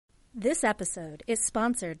This episode is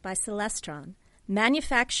sponsored by Celestron,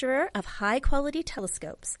 manufacturer of high-quality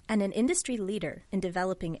telescopes and an industry leader in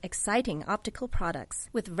developing exciting optical products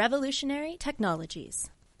with revolutionary technologies.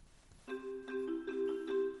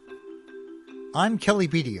 I'm Kelly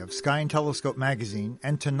Beatty of Sky and Telescope magazine,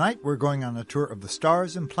 and tonight we're going on a tour of the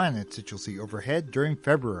stars and planets that you'll see overhead during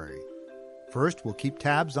February. First, we'll keep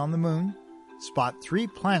tabs on the moon, spot 3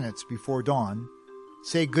 planets before dawn,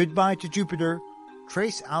 say goodbye to Jupiter,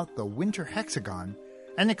 trace out the winter hexagon,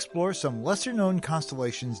 and explore some lesser-known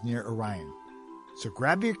constellations near Orion. So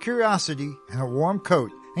grab your curiosity and a warm coat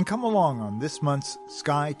and come along on this month's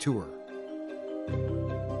Sky Tour.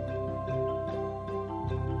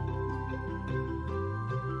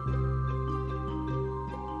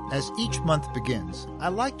 As each month begins, I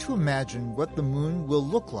like to imagine what the moon will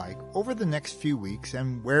look like over the next few weeks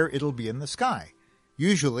and where it'll be in the sky.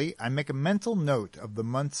 Usually, I make a mental note of the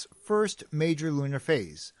month's first major lunar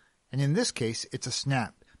phase, and in this case, it's a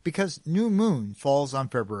snap, because new moon falls on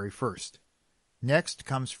February 1st. Next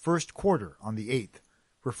comes first quarter on the 8th,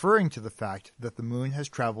 referring to the fact that the moon has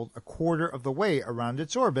traveled a quarter of the way around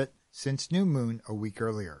its orbit since new moon a week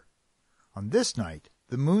earlier. On this night,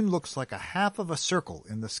 the moon looks like a half of a circle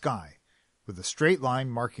in the sky, with a straight line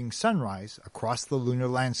marking sunrise across the lunar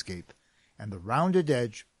landscape, and the rounded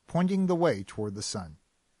edge pointing the way toward the sun.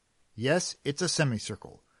 Yes, it's a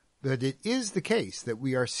semicircle, but it is the case that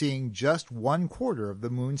we are seeing just 1/4 of the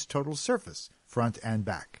moon's total surface, front and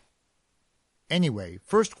back. Anyway,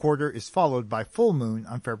 first quarter is followed by full moon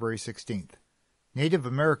on February 16th. Native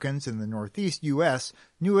Americans in the northeast U.S.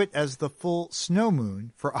 knew it as the full snow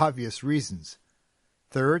moon for obvious reasons.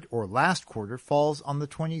 Third or last quarter falls on the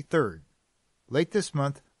 23rd. Late this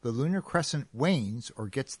month, the lunar crescent wanes or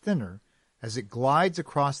gets thinner as it glides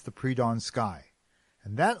across the pre-dawn sky,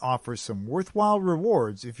 and that offers some worthwhile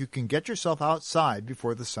rewards if you can get yourself outside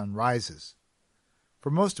before the sun rises. For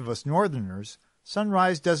most of us northerners,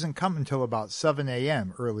 sunrise doesn't come until about 7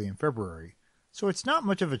 a.m. early in February, so it's not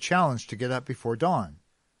much of a challenge to get up before dawn.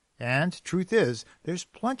 And, truth is, there's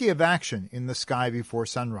plenty of action in the sky before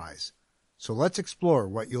sunrise. So let's explore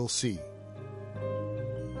what you'll see.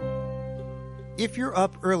 If you're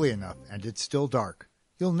up early enough and it's still dark,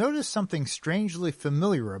 you'll notice something strangely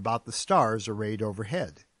familiar about the stars arrayed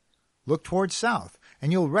overhead. Look towards south,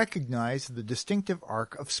 and you'll recognize the distinctive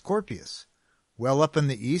arc of Scorpius. Well up in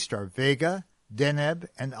the east are Vega, Deneb,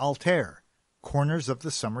 and Altair, corners of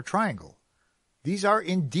the summer triangle. These are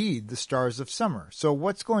indeed the stars of summer, so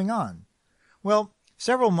what's going on? Well,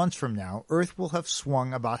 several months from now, Earth will have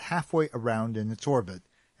swung about halfway around in its orbit,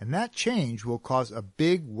 and that change will cause a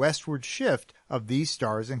big westward shift of these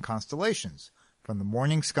stars and constellations, from the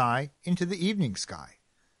morning sky into the evening sky.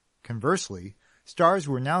 Conversely, stars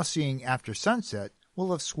we're now seeing after sunset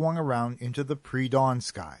will have swung around into the pre-dawn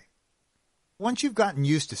sky. Once you've gotten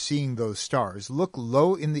used to seeing those stars, look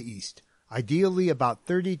low in the east, ideally about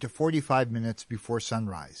 30 to 45 minutes before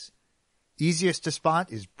sunrise. Easiest to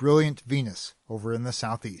spot is brilliant Venus over in the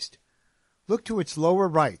southeast. Look to its lower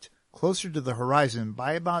right, closer to the horizon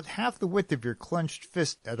by about half the width of your clenched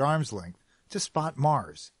fist at arm's length, to spot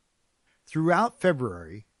Mars. Throughout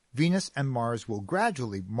February, Venus and Mars will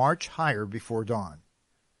gradually march higher before dawn.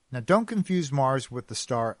 Now don't confuse Mars with the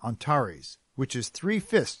star Antares, which is 3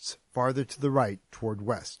 fists farther to the right toward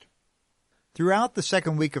west. Throughout the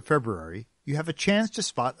second week of February, you have a chance to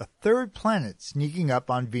spot a third planet sneaking up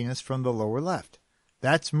on Venus from the lower left.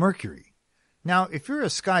 That's Mercury. Now, if you're a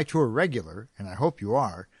Sky Tour regular, and I hope you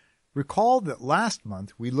are, recall that last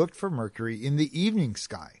month we looked for Mercury in the evening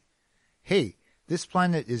sky. Hey, this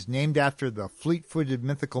planet is named after the fleet-footed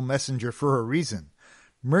mythical messenger for a reason.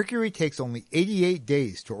 Mercury takes only 88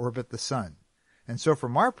 days to orbit the Sun, and so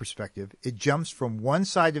from our perspective, it jumps from one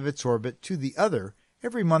side of its orbit to the other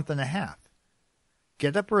every month and a half.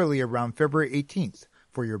 Get up early around February 18th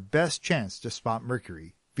for your best chance to spot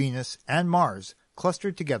Mercury, Venus, and Mars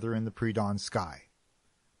clustered together in the pre-dawn sky.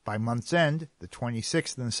 By month's end, the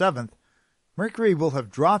 26th and 7th, Mercury will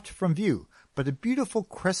have dropped from view, but a beautiful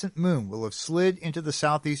crescent moon will have slid into the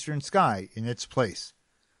southeastern sky in its place.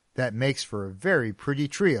 That makes for a very pretty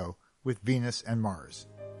trio with Venus and Mars.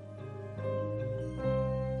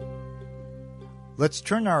 Let's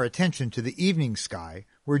turn our attention to the evening sky,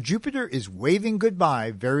 where Jupiter is waving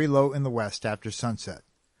goodbye very low in the west after sunset.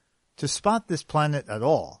 To spot this planet at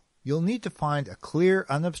all, you'll need to find a clear,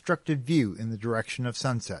 unobstructed view in the direction of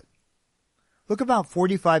sunset. Look about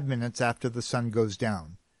 45 minutes after the sun goes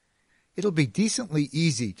down. It'll be decently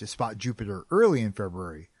easy to spot Jupiter early in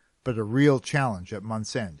February, but a real challenge at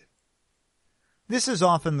month's end. This is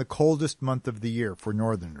often the coldest month of the year for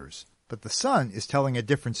northerners, but the sun is telling a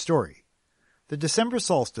different story. The December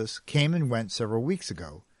solstice came and went several weeks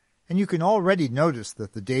ago, and you can already notice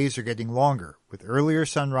that the days are getting longer, with earlier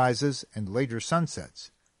sunrises and later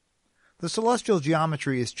sunsets. The celestial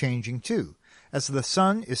geometry is changing too, as the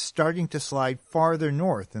sun is starting to slide farther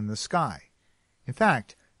north in the sky. In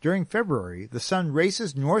fact, during February, the sun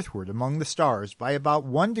races northward among the stars by about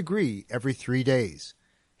 1 degree every 3 days.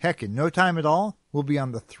 Heck, in no time at all, we'll be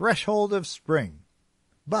on the threshold of spring.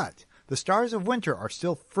 But the stars of winter are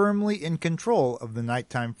still firmly in control of the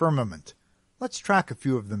nighttime firmament. Let's track a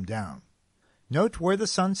few of them down. Note where the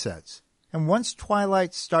sun sets, and once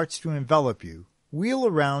twilight starts to envelop you, wheel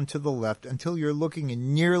around to the left until you're looking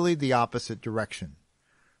in nearly the opposite direction.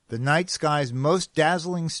 The night sky's most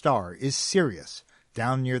dazzling star is Sirius,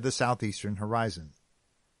 down near the southeastern horizon.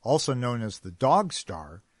 Also known as the Dog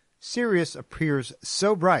Star, Sirius appears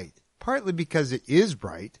so bright, partly because it is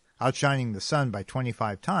bright, outshining the sun by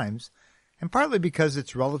 25 times, and partly because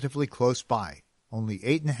it's relatively close by, only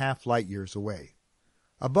 8.5 light-years away.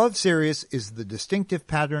 Above Sirius is the distinctive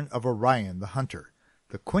pattern of Orion the Hunter,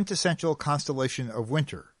 the quintessential constellation of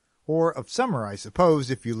winter, or of summer, I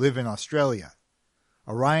suppose, if you live in Australia.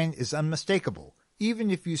 Orion is unmistakable,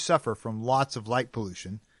 even if you suffer from lots of light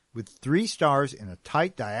pollution, with 3 stars in a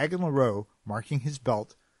tight diagonal row marking his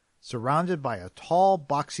belt, surrounded by a tall,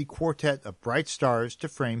 boxy quartet of bright stars to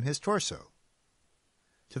frame his torso.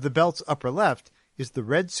 To the belt's upper left is the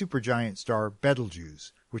red supergiant star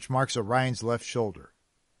Betelgeuse, which marks Orion's left shoulder.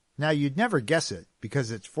 Now, you'd never guess it,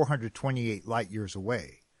 because it's 428 light-years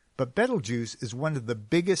away, but Betelgeuse is one of the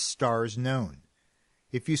biggest stars known.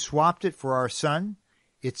 If you swapped it for our Sun,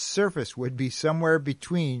 its surface would be somewhere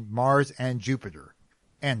between Mars and Jupiter,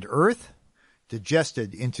 and Earth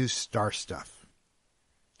digested into star stuff.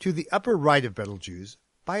 To the upper right of Betelgeuse,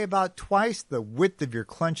 by about twice the width of your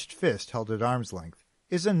clenched fist held at arm's length,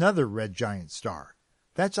 is another red giant star.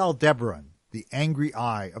 That's Aldebaran, the angry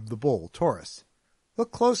eye of the bull Taurus.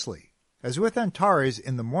 Look closely. As with Antares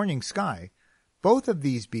in the morning sky, both of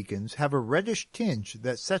these beacons have a reddish tinge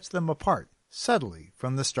that sets them apart subtly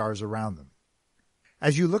from the stars around them.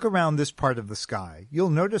 As you look around this part of the sky, you'll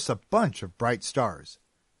notice a bunch of bright stars.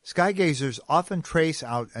 Skygazers often trace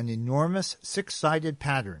out an enormous 6-sided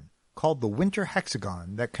pattern called the winter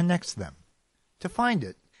hexagon that connects them. To find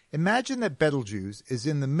it, imagine that Betelgeuse is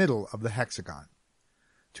in the middle of the hexagon.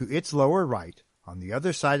 To its lower right, on the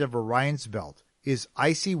other side of Orion's belt, is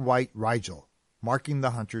icy white Rigel, marking the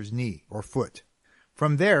hunter's knee or foot.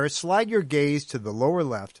 From there, slide your gaze to the lower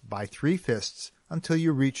left by 3 fists until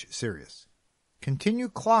you reach Sirius. Continue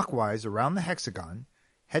clockwise around the hexagon,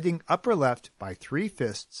 heading upper left by 3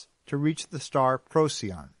 fists to reach the star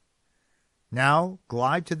Procyon. Now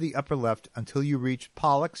glide to the upper left until you reach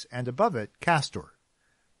Pollux and above it Castor.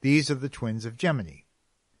 These are the twins of Gemini.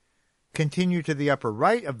 Continue to the upper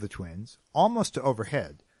right of the twins, almost to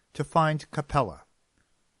overhead, to find Capella.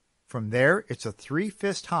 From there, it's a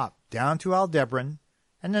 3-fist hop down to Aldebaran,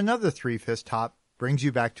 and another 3-fist hop brings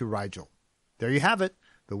you back to Rigel. There you have it,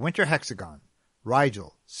 the winter hexagon.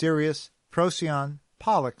 Rigel, Sirius, Procyon,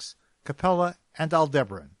 Pollux, Capella, and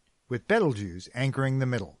Aldebaran, with Betelgeuse anchoring the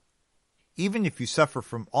middle. Even if you suffer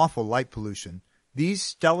from awful light pollution, these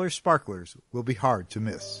stellar sparklers will be hard to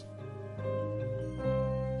miss.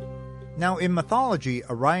 Now, in mythology,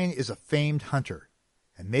 Orion is a famed hunter,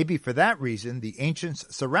 and maybe for that reason the ancients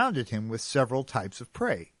surrounded him with several types of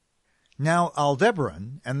prey. Now,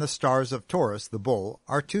 Aldebaran and the stars of Taurus, the bull,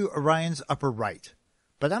 are to Orion's upper right.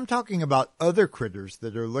 But I'm talking about other critters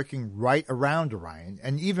that are looking right around Orion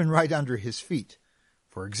and even right under his feet.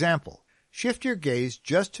 For example, shift your gaze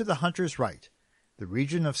just to the hunter's right, the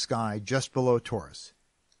region of sky just below Taurus.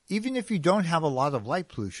 Even if you don't have a lot of light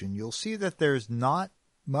pollution, you'll see that there's not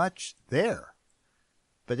much there.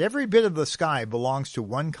 But every bit of the sky belongs to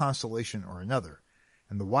one constellation or another,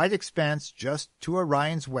 and the wide expanse just to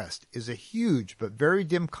Orion's west is a huge but very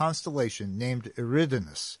dim constellation named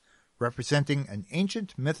Eridanus, representing an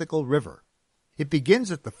ancient mythical river. It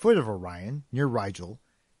begins at the foot of Orion, near Rigel,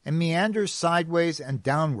 and meanders sideways and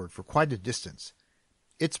downward for quite a distance.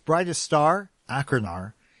 Its brightest star,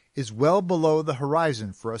 Achernar, is well below the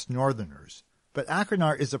horizon for us northerners, but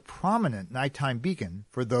Achernar is a prominent nighttime beacon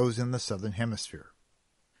for those in the southern hemisphere.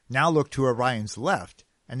 Now look to Orion's left,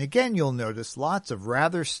 and again you'll notice lots of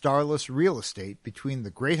rather starless real estate between the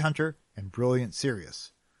Great Hunter and brilliant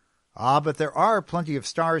Sirius. But there are plenty of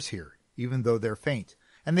stars here, even though they're faint,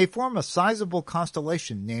 and they form a sizable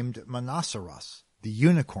constellation named Monoceros, the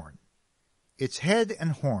unicorn. Its head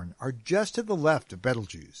and horn are just to the left of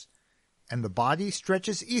Betelgeuse, and the body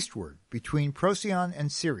stretches eastward between Procyon and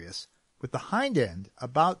Sirius, with the hind end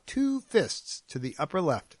about 2 fists to the upper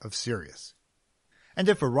left of Sirius. And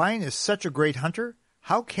if Orion is such a great hunter,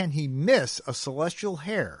 how can he miss a celestial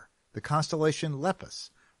hare, the constellation Lepus,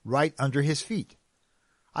 right under his feet?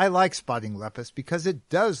 I like spotting Lepus because it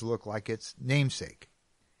does look like its namesake.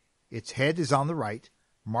 Its head is on the right,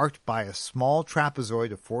 marked by a small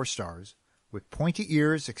trapezoid of 4 stars, with pointy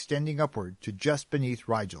ears extending upward to just beneath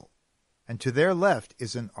Rigel. And to their left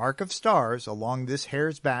is an arc of stars along this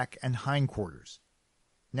hare's back and hindquarters.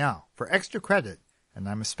 Now, for extra credit, and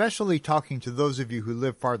I'm especially talking to those of you who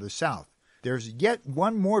live farther south, there's yet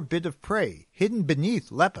one more bit of prey hidden beneath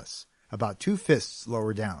Lepus, about 2 fists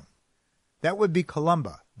lower down. That would be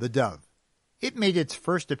Columba, the dove. It made its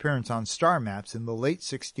first appearance on star maps in the late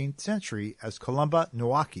 16th century as Columba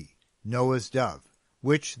Noachi, Noah's dove,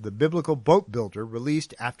 which the biblical boat builder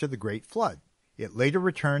released after the Great Flood. It later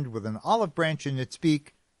returned with an olive branch in its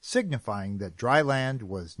beak, signifying that dry land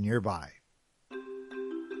was nearby.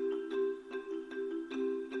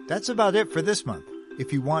 That's about it for this month.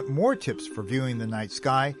 If you want more tips for viewing the night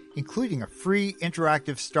sky, including a free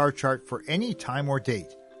interactive star chart for any time or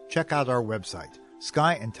date, check out our website,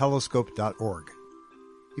 skyandtelescope.org.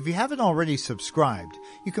 If you haven't already subscribed,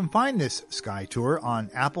 you can find this Sky Tour on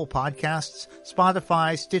Apple Podcasts,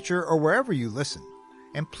 Spotify, Stitcher, or wherever you listen.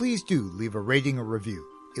 And please do leave a rating or review.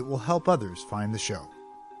 It will help others find the show.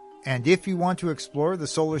 And if you want to explore the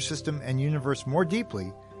solar system and universe more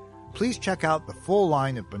deeply, please check out the full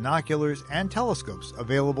line of binoculars and telescopes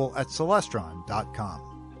available at Celestron.com.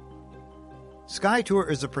 Sky Tour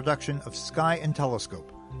is a production of Sky and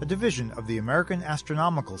Telescope, a division of the American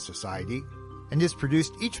Astronomical Society, and is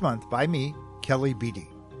produced each month by me, Kelly Beatty.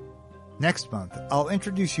 Next month, I'll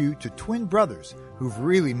introduce you to twin brothers who've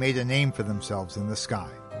really made a name for themselves in the sky.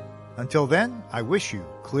 Until then, I wish you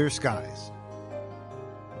clear skies.